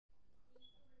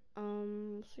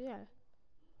So yeah,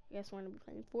 I guess we're gonna be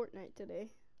playing Fortnite today.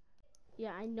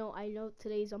 Yeah, I know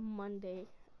today's a Monday,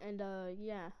 and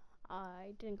yeah,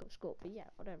 I didn't go to school, but yeah,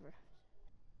 whatever.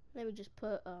 Let me just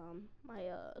put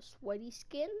my sweaty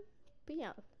skin. But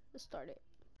yeah, let's start it.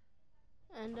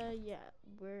 And yeah,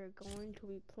 we're going to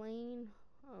be playing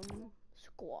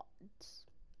squads.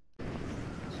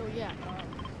 So yeah,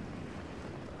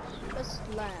 let's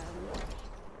land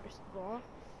first of all.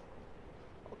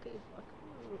 Okay, fuck.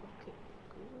 Okay.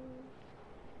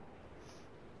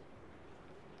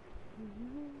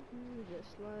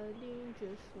 Just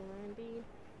landing.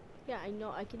 Yeah, I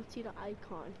know. I can see the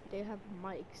icon. They have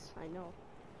mics. I know.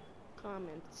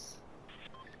 Comments.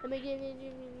 I mean,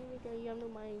 you have no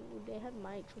mic. They have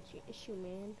mics. What's your issue,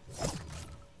 man?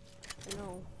 I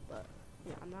know, but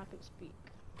yeah, I'm not gonna speak.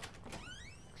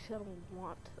 Cause I don't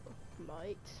want to.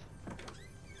 Mics.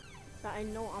 But I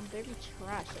know I'm very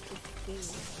trash at this game.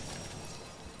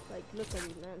 Like, look at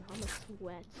me, man. I'm a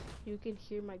sweat. You can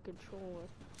hear my controller.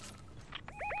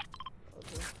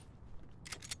 Okay.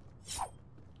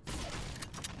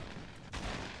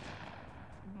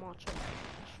 Matcha.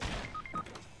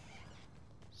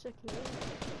 Second.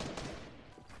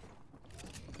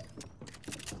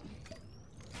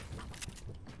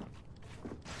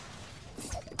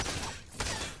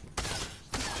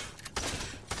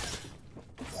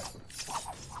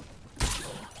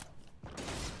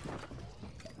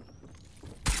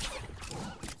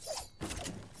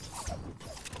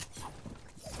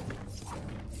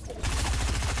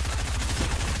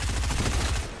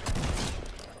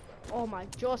 Oh my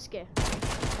Josuke.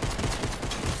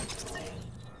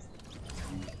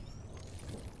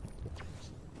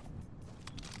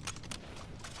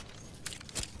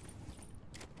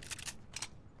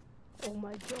 Oh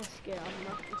my Josuke, I'm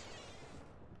lucky.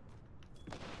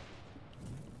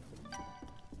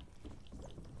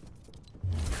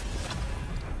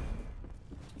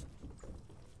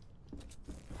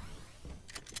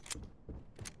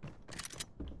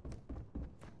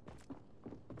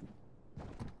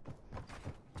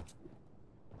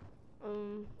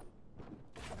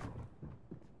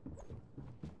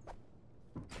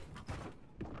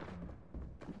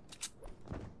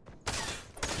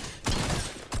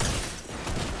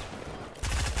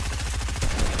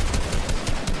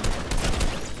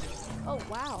 Oh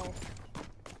wow.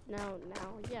 Now,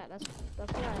 yeah, that's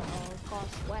what I call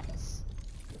sweats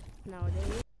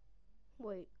nowadays.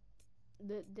 Wait,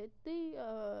 did they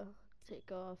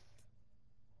take off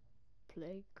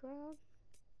playground?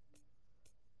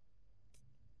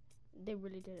 They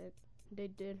really didn't. They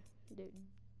did.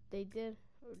 They did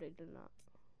or they did not.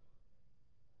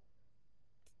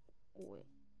 Wait.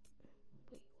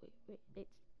 They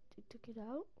took it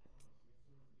out?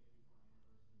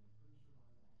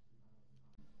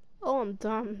 Oh, I'm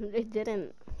dumb. They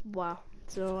didn't. Wow.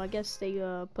 So I guess they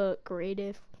put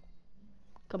creative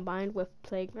combined with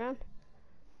playground.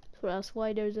 So that's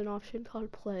why there's an option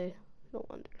called play. No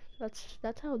wonder. That's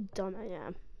how dumb I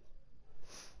am.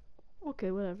 Okay,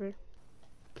 whatever.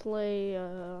 Play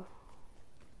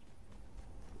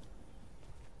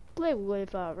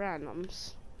with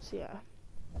randoms. So yeah.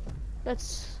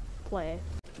 Let's play.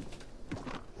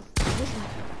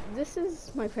 This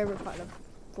is my favorite part of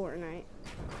Fortnite.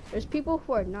 There's people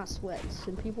who are not sweats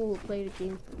and people who play the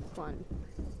game for fun.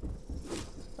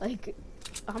 Like,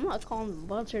 I'm not calling them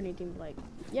bots or anything, but like,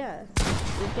 yeah,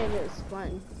 this game is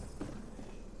fun.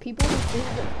 People who think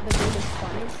the game is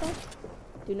fun and stuff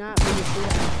do not really do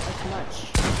that as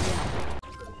much.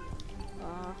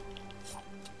 Yeah.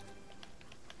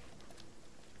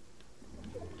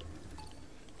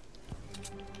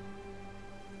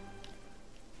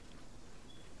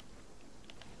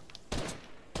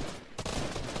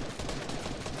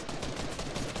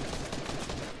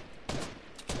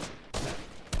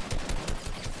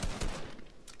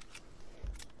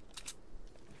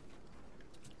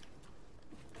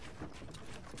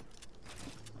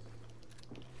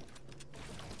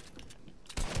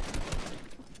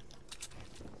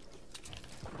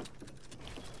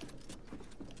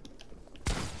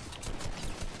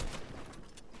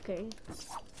 Okay.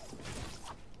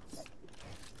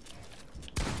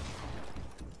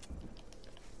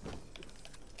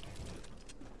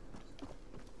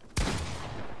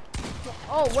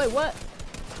 Oh wait, what?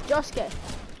 Josuke,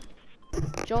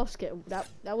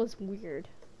 that was weird.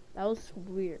 That was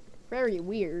weird. Very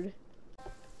weird.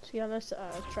 So yeah, let's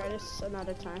try this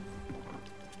another time.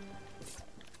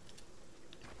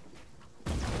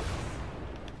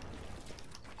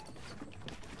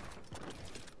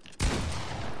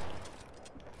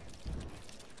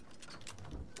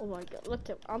 Oh my god, look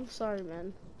at, I'm sorry,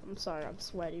 man. I'm sorry, I'm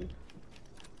sweating.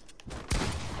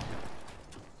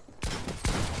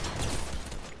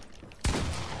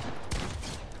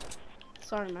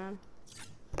 sorry, man.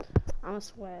 I'm a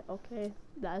sweat, okay?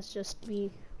 That's just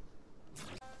me.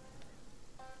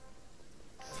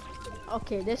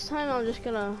 Okay, this time I'm just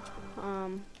gonna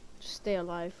just stay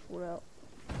alive without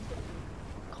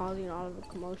causing all of the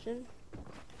commotion. I'm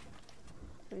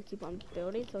gonna keep on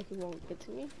building so he won't get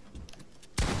to me.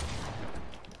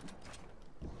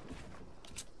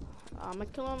 I'm gonna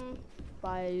kill him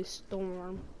by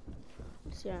storm.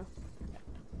 So yeah.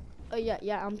 Oh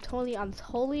yeah, I'm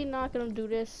totally not gonna do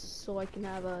this so I can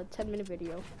have a 10-minute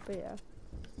video. But yeah.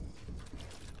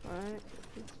 Alright,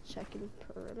 checking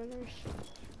perimeters.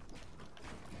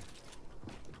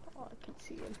 Oh, I can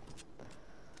see him.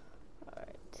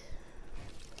 Alright.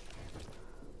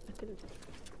 I can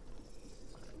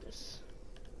just.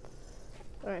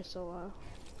 Alright, so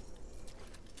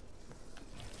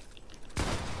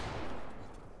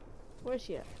where's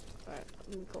he at? Alright,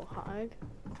 let me go hide.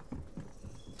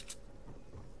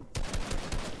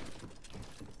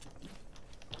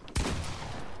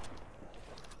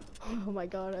 Oh my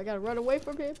god, I gotta run away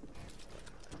from him.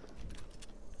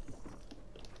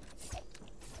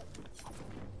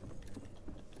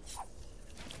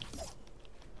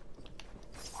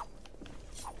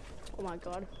 Oh my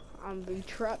god, I'm being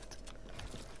trapped.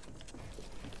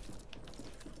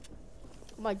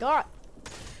 Oh my god.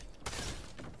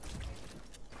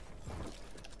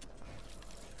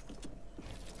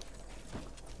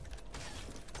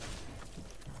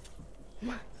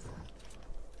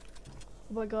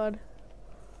 Oh my god.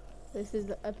 This is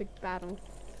the epic battle.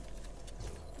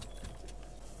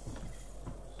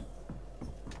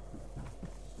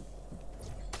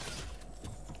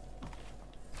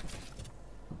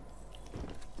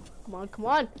 Come on, come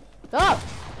on! Stop!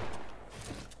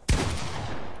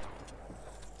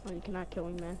 Oh, you cannot kill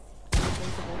me, man.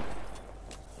 Invincible.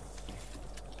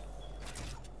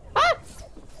 Ah!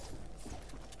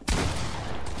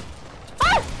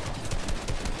 Ah!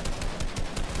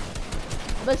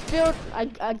 Let's build.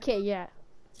 Okay, yeah.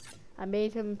 I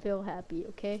made him feel happy,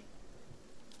 okay?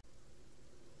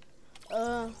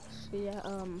 So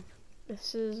yeah,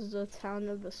 this is the town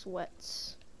of the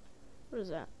sweats. What is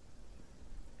that?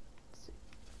 Does it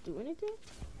do anything?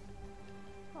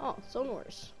 Oh, zone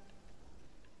wars.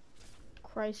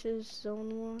 Crisis, zone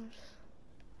wars.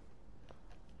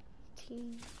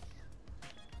 Teams.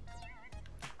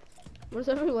 Where's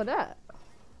everyone at?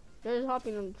 They're just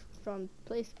hopping from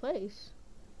place to place.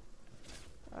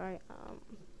 Alright, I'm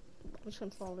just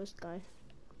gonna follow this guy.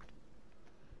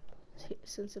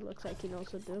 Since it looks like he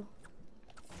knows what to do.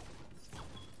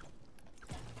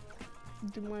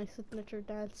 Do my signature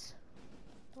dance.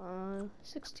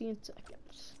 16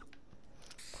 seconds.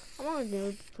 I'm only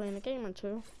gonna be playing a game or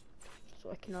two.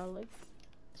 So I can like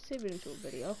save it into a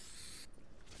video.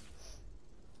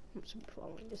 I'm just gonna be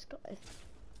following this guy.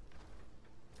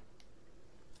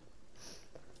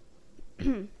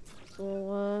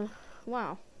 So,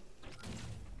 wow.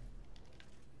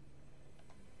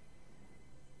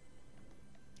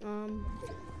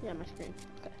 Yeah, my screen.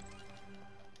 Okay.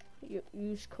 You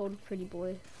use code pretty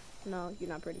boy. No, you're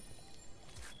not pretty.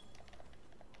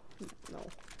 No.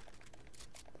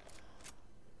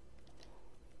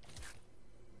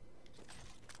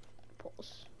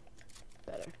 Pulse.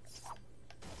 Better.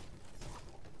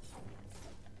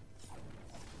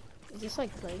 Is this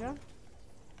like playground?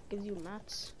 Gives you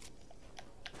mats.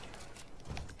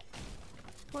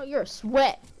 Oh, you're a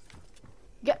sweat.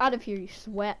 Get out of here, you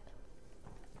sweat.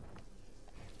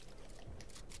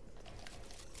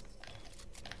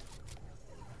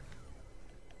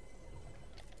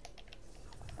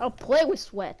 I'll play with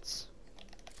sweats.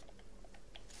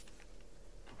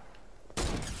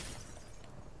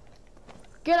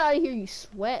 Get out of here, you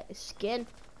sweat skin.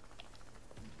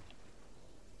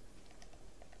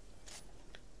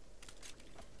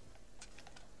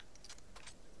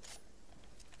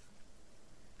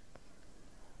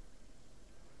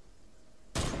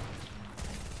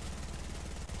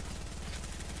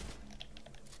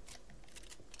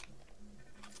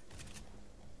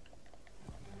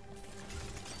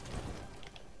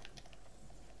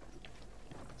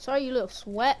 Sorry, you little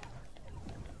sweat.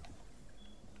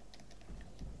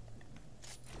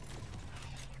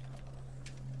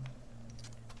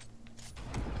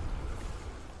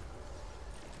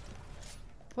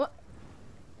 What?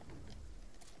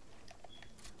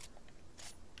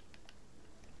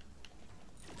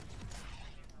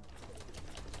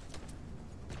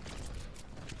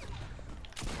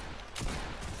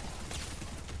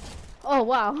 Oh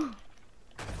wow.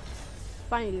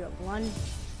 Finally got one.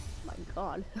 My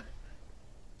god.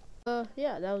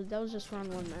 Yeah, that was just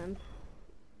round one, man.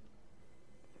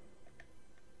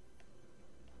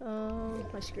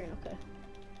 My screen, okay.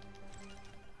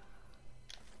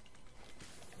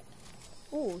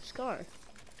 Oh, scar.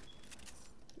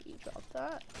 You drop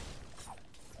that.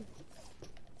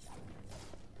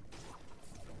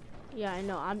 Yeah, I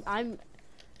know. I'm.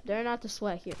 They're not the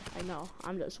sweat here. I know.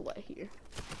 I'm the sweat here.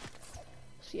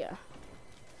 So yeah.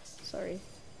 Sorry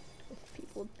if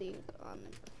people think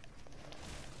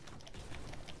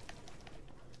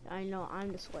I know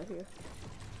I'm the sweat here.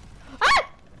 Ah!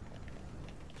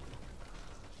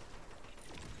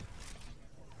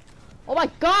 Oh my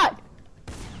god!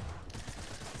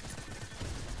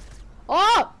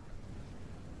 Oh!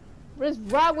 What is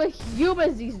wrong with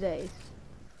humans these days?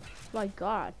 My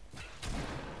god.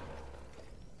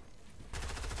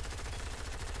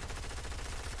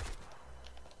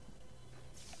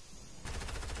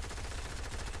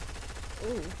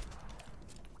 Ooh.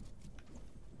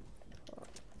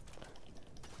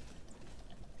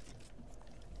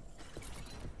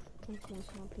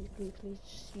 Come on, please,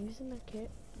 just using the kit.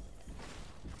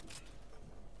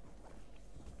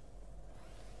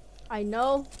 I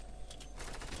know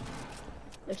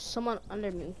there's someone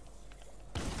under me.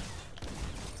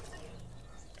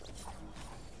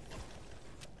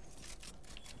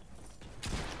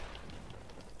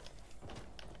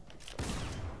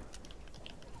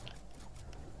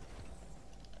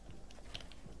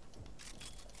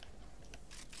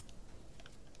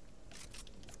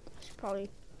 Probably,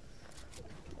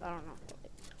 I don't know.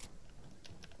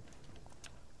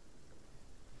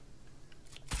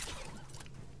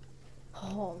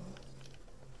 Oh,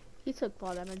 he took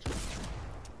fall damage.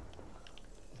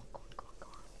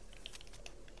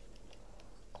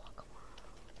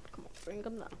 Come on, bring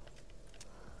him down.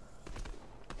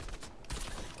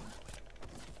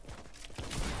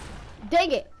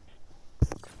 Dang it!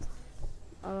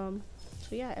 So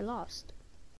yeah, I lost.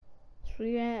 So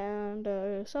yeah,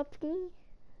 and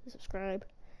subscribe,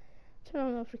 turn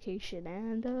on notification,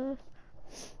 and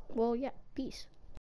well, yeah, peace.